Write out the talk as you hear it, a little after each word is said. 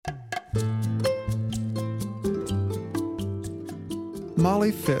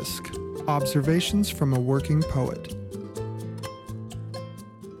Molly Fisk, Observations from a Working Poet.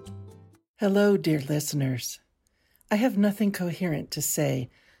 Hello, dear listeners. I have nothing coherent to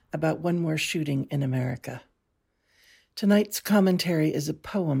say about one more shooting in America. Tonight's commentary is a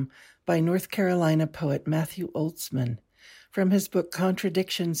poem by North Carolina poet Matthew Oltzman from his book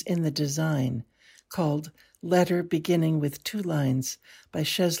Contradictions in the Design, called Letter Beginning with Two Lines by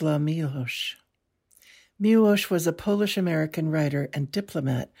Czesław Miłosz. Miłosz was a Polish-American writer and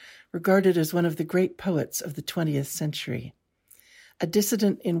diplomat regarded as one of the great poets of the 20th century. A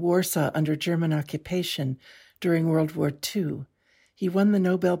dissident in Warsaw under German occupation during World War II, he won the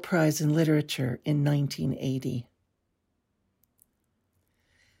Nobel Prize in Literature in 1980.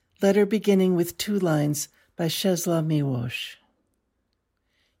 Letter Beginning with Two Lines by Czesław Miłosz.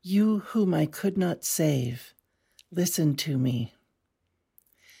 You whom I could not save, listen to me.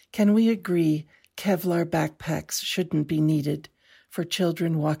 Can we agree Kevlar backpacks shouldn't be needed for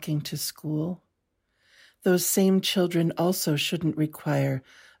children walking to school? Those same children also shouldn't require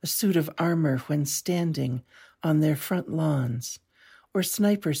a suit of armor when standing on their front lawns, or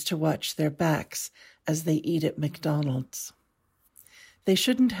snipers to watch their backs as they eat at McDonald's. They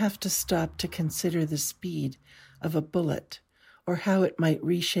shouldn't have to stop to consider the speed of a bullet or how it might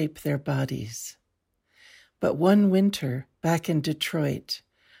reshape their bodies. But one winter, back in Detroit,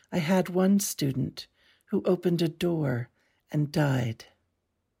 I had one student who opened a door and died.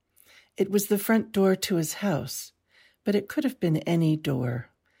 It was the front door to his house, but it could have been any door,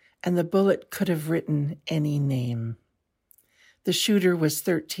 and the bullet could have written any name. The shooter was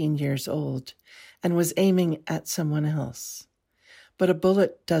 13 years old and was aiming at someone else. But a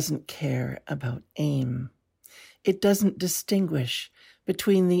bullet doesn't care about aim. It doesn't distinguish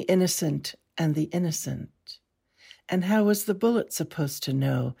between the innocent and the innocent. And how was the bullet supposed to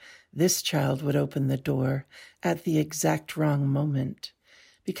know this child would open the door at the exact wrong moment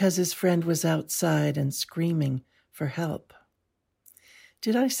because his friend was outside and screaming for help?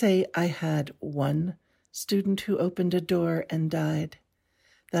 Did I say I had one student who opened a door and died?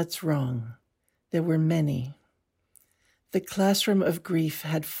 That's wrong. There were many. The classroom of grief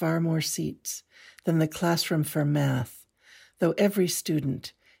had far more seats than the classroom for math, though every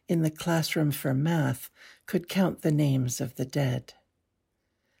student in the classroom for math could count the names of the dead.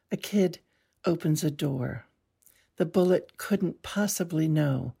 A kid opens a door. The bullet couldn't possibly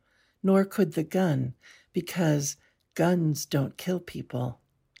know, nor could the gun, because guns don't kill people.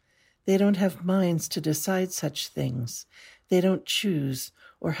 They don't have minds to decide such things. They don't choose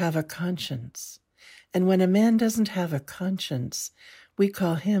or have a conscience. And when a man doesn't have a conscience, we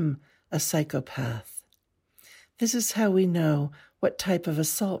call him a psychopath. This is how we know what type of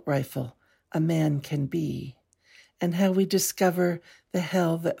assault rifle a man can be, and how we discover the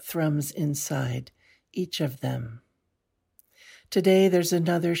hell that thrums inside each of them. Today there's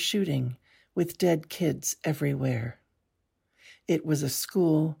another shooting with dead kids everywhere. It was a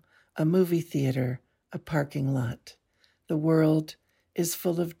school, a movie theater, a parking lot. The world is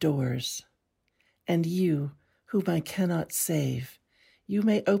full of doors. And you, whom I cannot save, you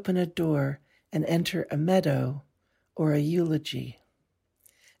may open a door and enter a meadow or a eulogy.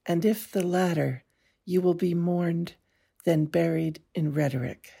 And if the latter, you will be mourned, then buried in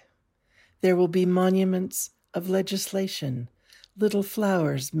rhetoric. There will be monuments of legislation, little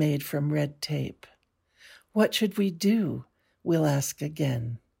flowers made from red tape. What should we do? We'll ask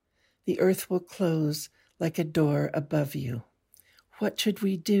again. The earth will close like a door above you. What should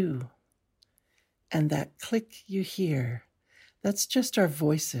we do? And that click you hear, that's just our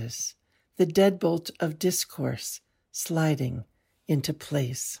voices, the deadbolt of discourse sliding into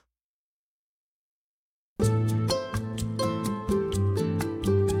place.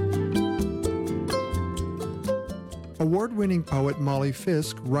 Award-winning poet Molly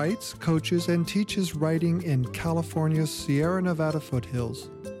Fisk writes, coaches, and teaches writing in California's Sierra Nevada foothills.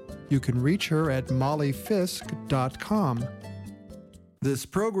 You can reach her at mollyfisk.com. This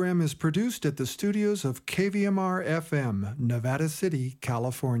program is produced at the studios of KVMR-FM, Nevada City,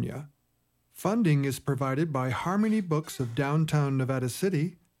 California. Funding is provided by Harmony Books of downtown Nevada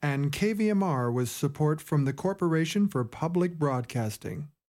City and KVMR with support from the Corporation for Public Broadcasting.